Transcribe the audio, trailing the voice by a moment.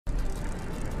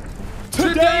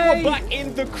You're back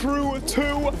in the crew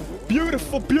too.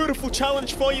 Beautiful, beautiful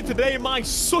challenge for you today, my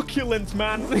succulent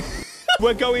man.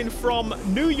 We're going from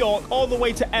New York all the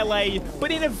way to LA,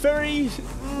 but in a very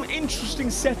interesting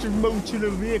set of motor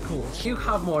vehicles. You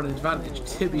have more advantage,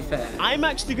 to be fair. I'm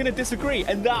actually going to disagree,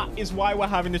 and that is why we're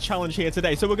having the challenge here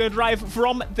today. So we're going to drive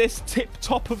from this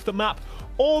top of the map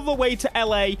all the way to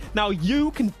LA. Now,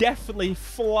 you can definitely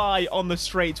fly on the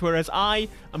straights, whereas I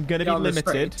am going to be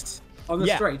limited. On the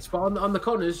straights, but on the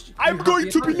corners, I'm going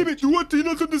to be limited. What do you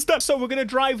not understand? So we're going to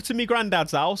drive to me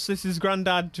granddad's house. This is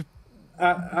granddad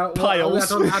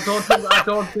Piles. I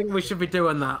don't think we should be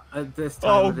doing that at this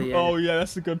time of the year. Oh, yeah,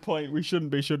 that's a good point. We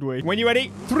shouldn't be, should we? When you're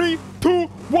ready, 3, 2,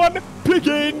 1,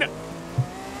 begin.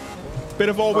 Bit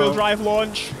of all-wheel drive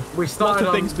launch. We started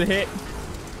lots of things to hit.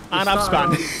 And I've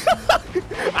spun.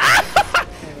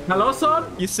 Hello,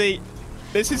 son? You see,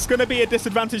 this is going to be a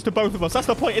disadvantage to both of us. That's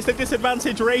the point. It's the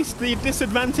disadvantage race, the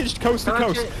disadvantaged coast to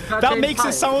coast. That makes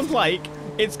it sound like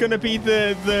it's going to be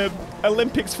the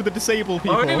Olympics for the disabled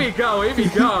people. Oh, here we go, here we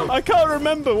go. I can't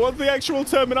remember what the actual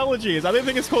terminology is. I don't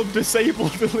think it's called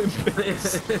disabled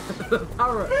Olympics.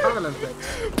 Paralympics.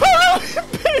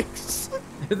 Paralympics!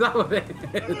 Is that what it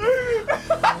is?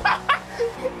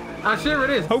 I'm sure it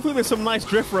is. Hopefully there's some nice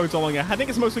drift roads along here. I think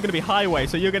it's mostly going to be highway,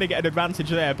 so you're going to get an advantage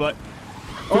there, but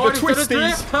through the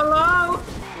twisties... Hello?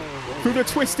 Through the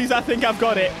twisties, I think I've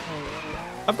got it.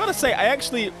 I've got to say,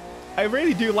 I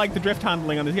really do like the drift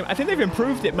handling on this game. I think they've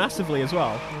improved it massively as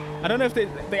well. I don't know if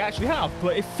they actually have,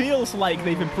 but it feels like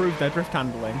they've improved their drift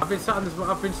handling. I've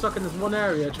been stuck in this one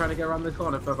area trying to get around the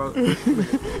corner for about...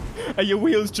 Are your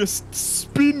wheels just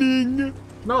spinning?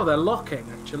 No, they're locking,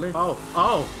 actually. Oh,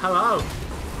 hello.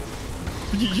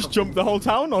 Did you just jump the whole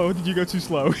town, or did you go too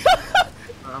slow?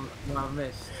 No, I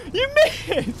missed. You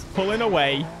missed! Pulling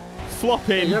away,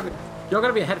 flopping. Yeah, you're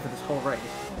going to be ahead for this whole race.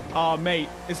 Oh, mate,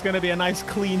 it's going to be a nice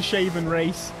clean-shaven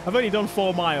race. I've only done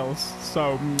 4 miles,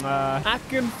 so I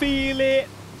can feel it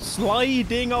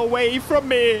sliding away from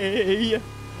me.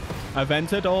 I've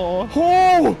entered or...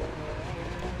 Oh!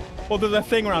 Well, there's a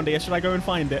thing around here. Should I go and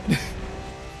find it?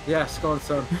 Yes, go on,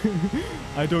 son.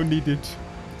 I don't need it.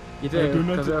 You do,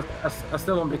 because I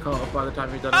still won't be caught up by the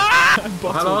time you've done it.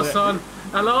 Hello, son.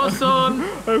 Hello, son.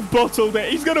 I've bottled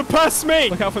it. He's going to pass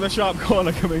me. Look out for the sharp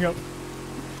corner coming up.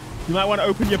 You might want to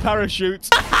open your parachute.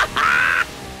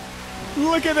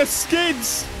 Look at the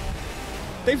skids.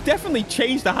 They've definitely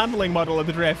changed the handling model of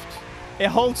the drift. It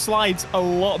holds slides a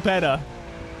lot better.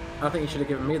 I think you should have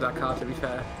given me that car, to be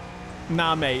fair.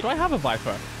 Nah, mate. Do I have a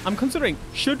Viper? I'm considering,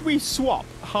 should we swap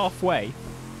halfway?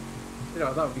 You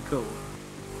know, that would be cool.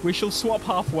 We shall swap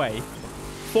halfway.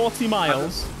 40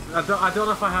 miles. I don't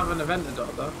know if I have an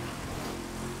Aventador, though.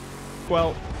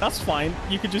 Well, that's fine.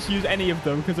 You could just use any of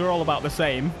them because they're all about the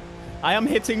same. I am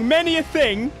hitting many a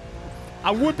thing.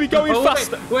 I would be going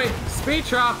faster. Wait, speed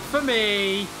trap for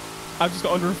me. I've just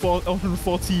got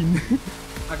 114.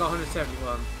 I got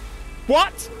 171.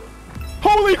 What?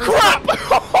 Holy crap!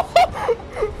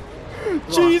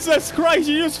 Jesus Christ,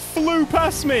 you just flew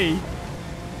past me.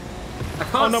 I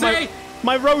can't see.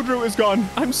 My road route is gone.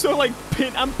 I'm so like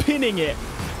I'm pinning it.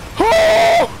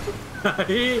 Oh!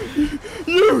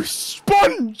 You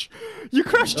sponge! You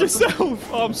crashed yourself!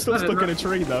 Oh, I'm still stuck in a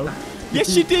tree, though.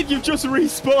 Yes, you did. You just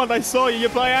respawned. I saw you. You're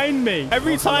behind me.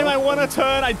 Every time I want to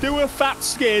turn, I do a fat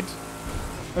skid.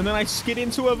 And then I skid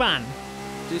into a van.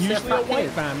 Usually a white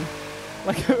van.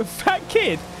 Like a fat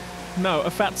kid? No,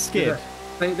 a fat skid.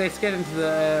 They skid into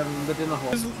the dinner hall.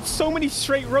 There's so many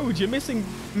straight roads. You're missing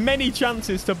many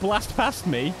chances to blast past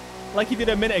me. Like you did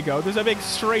a minute ago. There's a big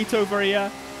straight over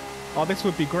here. Oh, this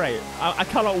would be great. I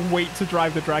cannot wait to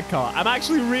drive the drag car. I'm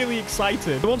actually really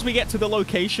excited. Once we get to the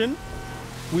location,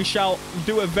 we shall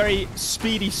do a very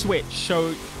speedy switch.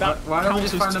 So that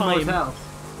counts as time.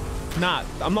 Nah,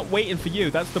 I'm not waiting for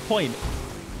you. That's the point.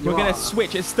 We're going to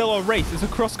switch. It's still a race. It's a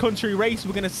cross-country race.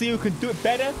 We're going to see who can do it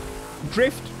better.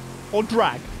 Drift or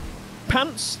drag.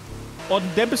 Pants or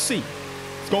Debussy.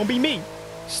 It's going to be me.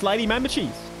 Slidey Man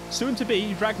Cheese. Soon to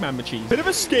be Drag Man Cheese. Bit of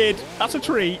a skid. That's a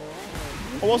treat.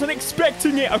 I wasn't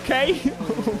expecting it, okay?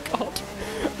 Oh, God.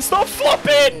 Stop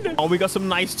flopping! Oh, we got some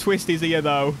nice twisties here,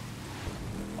 though.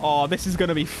 Oh, this is going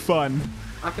to be fun.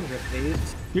 I can drift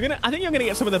these. I think you're going to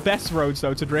get some of the best roads,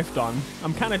 though, to drift on.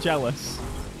 I'm kind of jealous.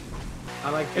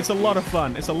 It's a lot of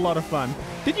fun. It's a lot of fun.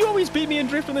 Did you always beat me in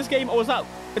drift on this game, or did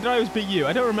I always beat you?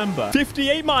 I don't remember.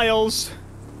 58 miles.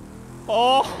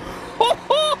 Oh.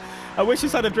 I wish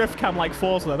this had a drift cam like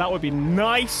Forza. That would be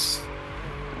nice.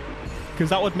 Because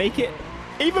that would make it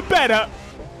even better.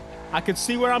 I could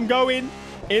see where I'm going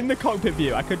in the cockpit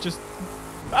view. I could just...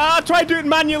 try to do it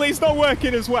manually. It's not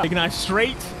working as well. Ignite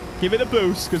straight. Give it a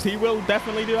boost, because he will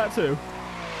definitely do that too.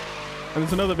 And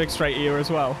there's another big straight here as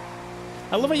well.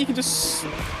 I love how you can just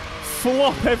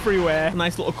flop everywhere.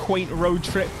 Nice little quaint road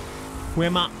trip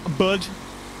with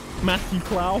Matthew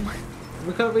Plow.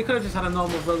 We could have just had a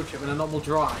normal road trip and a normal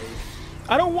drive.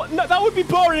 I don't want... No, that would be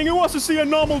boring. Who wants to see a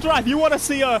normal drive? You want to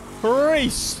see a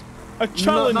race, a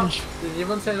challenge. Did you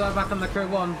want to say that back on the Crew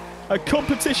 1? A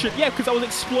competition. Yeah, because I was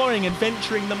exploring,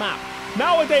 adventuring the map.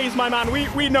 Nowadays, my man,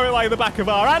 we know it like the back of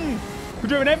our hand. We're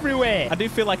driving everywhere. I do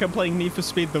feel like I'm playing Need for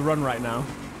Speed The Run right now.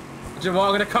 Do you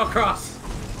want to cut cross?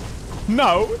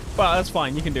 No, but that's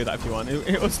fine. You can do that if you want.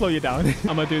 It'll slow you down.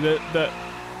 I'm going to do the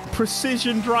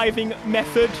precision driving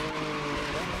method.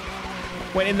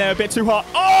 Went in there a bit too hot.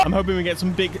 Oh! I'm hoping we get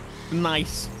some big,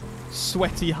 nice,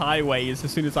 sweaty highways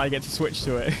as soon as I get to switch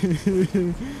to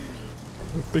it.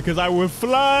 Because I will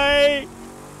fly.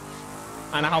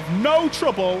 And I have no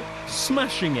trouble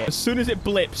smashing it. As soon as it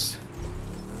blips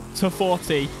to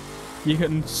 40, you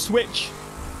can switch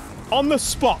on the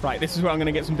spot. Right, this is where I'm going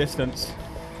to get some distance.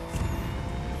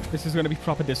 This is going to be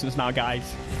proper distance now,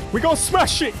 guys. We're going to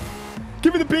smash it.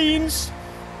 Give me the beans.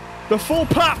 The full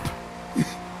pap. I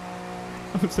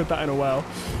haven't said that in a while.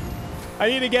 I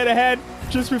need to get ahead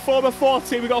just before the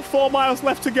 40. We got 4 miles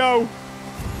left to go.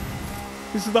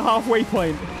 This is the halfway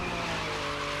point.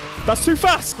 That's too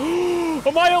fast.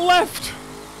 A mile left.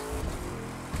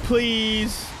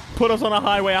 Please put us on a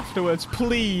highway afterwards.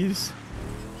 Please.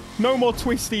 No more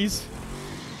twisties.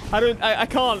 I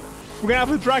can't. We're going to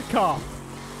have a drag car.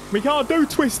 We can't do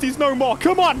twisties no more.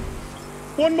 Come on.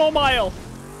 1 more mile.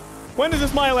 When does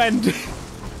this mile end?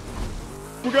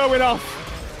 We're going off.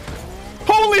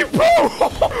 Holy poo!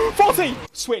 40.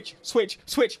 Switch, switch,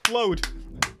 switch. Load.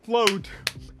 Load.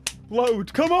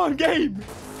 Load. Come on, game.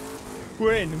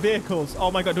 We're in. Vehicles.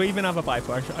 Oh my god, do we even have a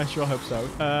Viper? I sure hope so.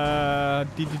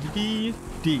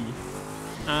 D.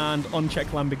 And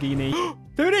unchecked Lamborghini.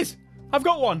 There it is! I've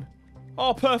got one!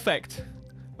 Oh, perfect.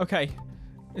 Okay.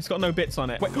 It's got no bits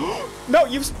on it. Wait. No,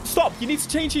 you've stopped. You need to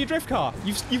change to your drift car.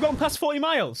 You've gone past 40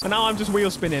 miles. And now I'm just wheel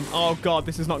spinning. Oh god,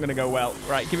 this is not going to go well.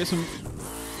 Right, give it some...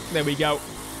 There we go.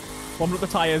 Warm up the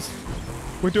tires.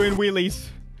 We're doing wheelies.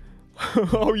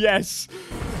 Oh, yes.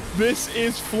 This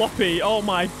is floppy. Oh,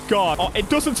 my God. Oh, it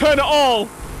doesn't turn at all.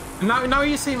 Now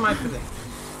you see my predicament.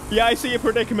 Yeah, I see your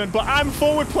predicament, but I'm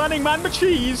forward planning, man. The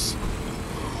cheese.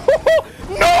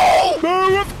 No!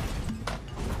 Move!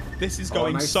 This is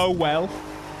going nice. So well.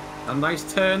 A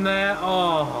nice turn there.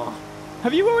 Oh.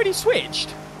 Have you already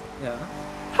switched? Yeah.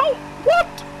 How? What?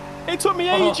 It took me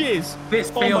ages. This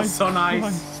feels so nice.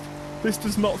 Christ. This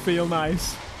does not feel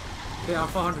nice. Yeah,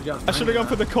 400 yards. I should have gone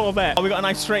for the Corvette. Oh, we got a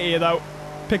nice straight here, though.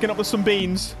 Picking up with some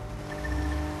beans.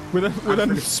 With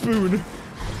a spoon.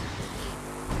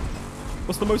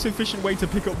 What's the most efficient way to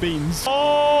pick up beans?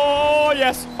 Oh,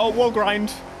 yes. Oh, wall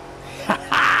grind.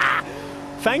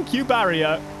 Thank you,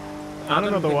 barrier. And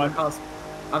another one.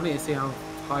 I need to see how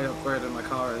high upgraded my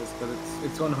car is, but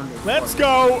it's 100. Let's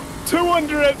go.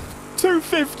 200,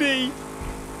 250,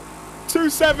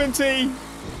 270.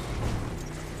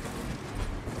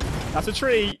 That's a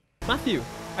tree. Matthew,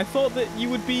 I thought that you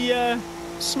would be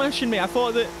smashing me. I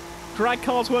thought that drag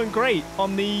cars weren't great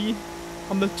on the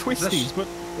twisties, but...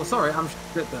 Well, sorry, I'm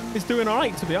shit then. It's doing all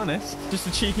right, to be honest. Just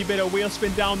a cheeky bit of wheel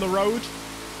spin down the road.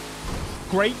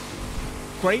 Great.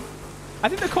 Great. I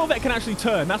think the Corvette can actually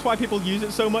turn. That's why people use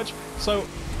it so much. So,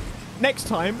 next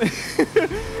time...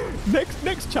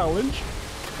 next challenge.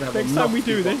 Yeah, next time we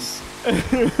do this...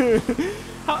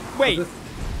 Wait.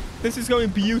 This is going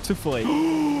beautifully.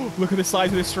 Look at the size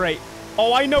of this straight.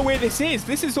 Oh, I know where this is.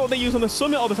 This is what they use on the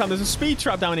summit all the time. There's a speed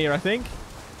trap down here, I think.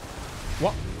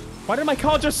 What? Why did my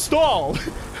car just stall?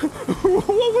 What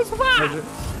was that?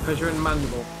 Because you're in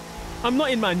manual. I'm not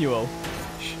in manual.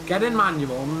 Get in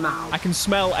manual now. I can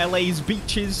smell LA's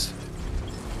beaches.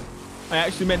 I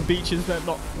actually meant beaches,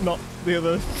 not the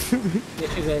other.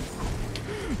 Yes, you did.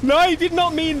 No, I did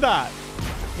not mean that.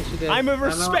 Yes, you did. I'm a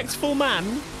respectful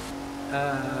man.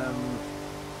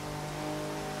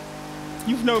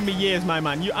 You've known me years, my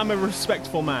man. I'm a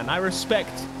respectful man. I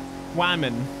respect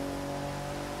women.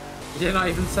 You're not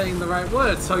even saying the right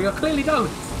word, so you clearly don't.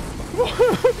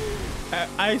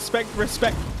 I expect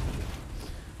respect.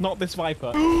 Not this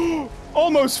Viper.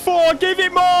 Almost 4. Give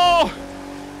it more.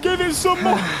 Give it some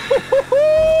more.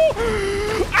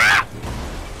 Ah!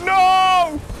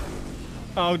 No.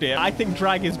 Oh dear. I think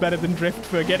drag is better than drift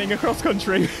for getting across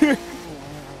country.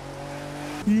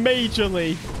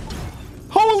 Majorly.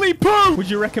 Holy poo! Would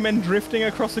you recommend drifting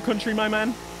across the country, my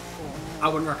man? I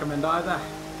wouldn't recommend either.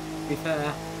 To be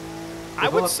fair.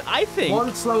 I think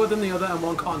one slower than the other and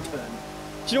one can't turn.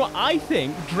 Do you know what? I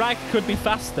think drag could be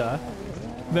faster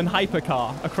than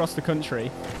hypercar across the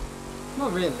country.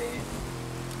 Not really.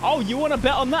 Oh, you want to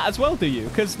bet on that as well, do you?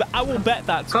 Because I will bet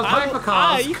that. Because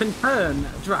hypercars can turn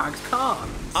drag cars.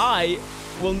 I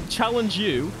will challenge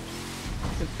you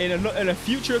in a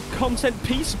future content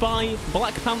piece by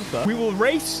Black Panther. We will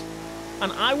race,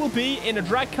 and I will be in a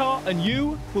drag car, and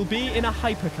you will be in a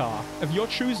hypercar of your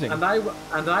choosing. And I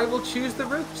will choose the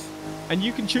route. And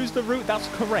you can choose the route. That's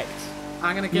correct.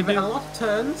 I'm going to give it a lot of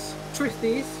turns,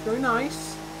 twisties, very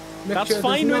nice. That's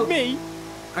fine with me.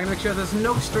 I'm going to make sure there's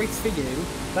no straights for you.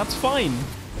 That's fine.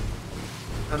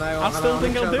 And I still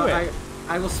think I'll do it.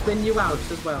 I will spin you out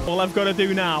as well. All I've got to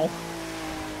do now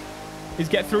is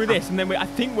get through this, and then I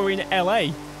think we're in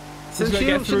LA. Since you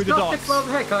get through the dots.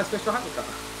 Here, can I switch to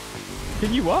hypercar?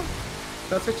 Can you what?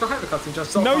 Can I switch to hypercar since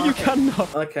just No, you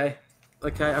cannot. Okay.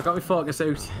 Okay, I've got my focus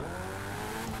out.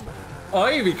 Oh,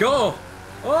 here we go.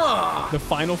 Oh! The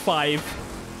final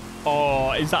 5.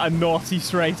 Oh, is that a naughty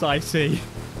straight I see?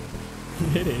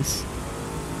 It is.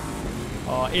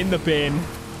 Oh, in the bin.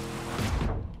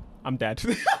 I'm dead.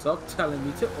 Stop telling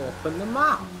me to open the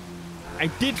map. I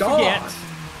did forget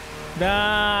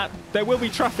that there will be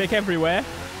traffic everywhere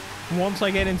once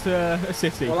I get into a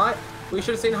city. Well, we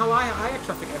should have seen how I had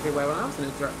traffic everywhere when I was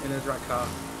in a drag car.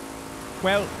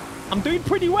 Well, I'm doing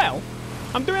pretty well.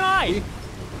 I'm doing alright.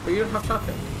 But you don't have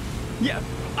traffic. Yeah,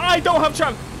 I don't have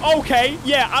traffic. Okay,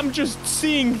 yeah, I'm just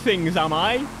seeing things, am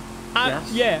I?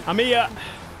 Yes. Yeah, I'm here.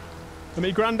 I'm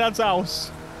at Granddad's house.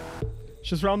 It's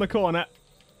just round the corner.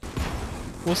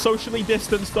 We'll socially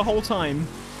distance the whole time.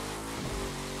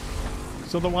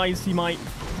 So otherwise he might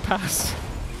pass.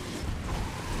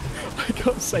 I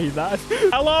can't say that.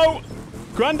 Hello,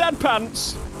 Granddad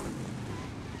Pants.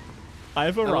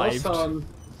 I've arrived. Hello, son.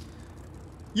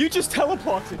 You just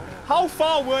teleported. How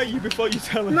far were you before you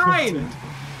teleported?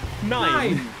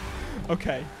 9.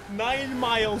 Okay. 9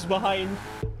 miles behind.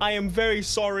 I am very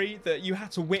sorry that you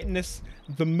had to witness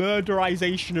the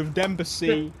murderization of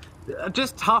Dembassi.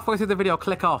 Just halfway through the video,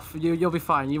 click off. You'll be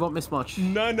fine. You won't miss much.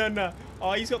 No.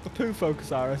 Oh, he's got the poo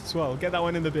focus arrow as well. Get that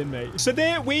one in the bin, mate. So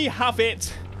there we have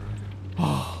it.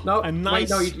 Oh, no, a nice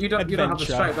you don't have the adventure.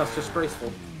 stripe. That's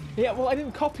disgraceful. Yeah, well, I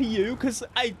didn't copy you because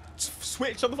I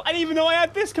switched on the... I didn't even know I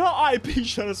had this car. Be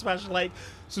sure to smash like.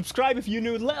 Subscribe if you're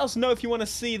new. Let us know if you want to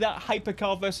see that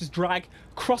hypercar versus drag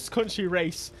cross-country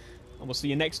race. And we'll see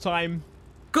you next time.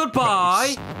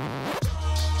 Goodbye.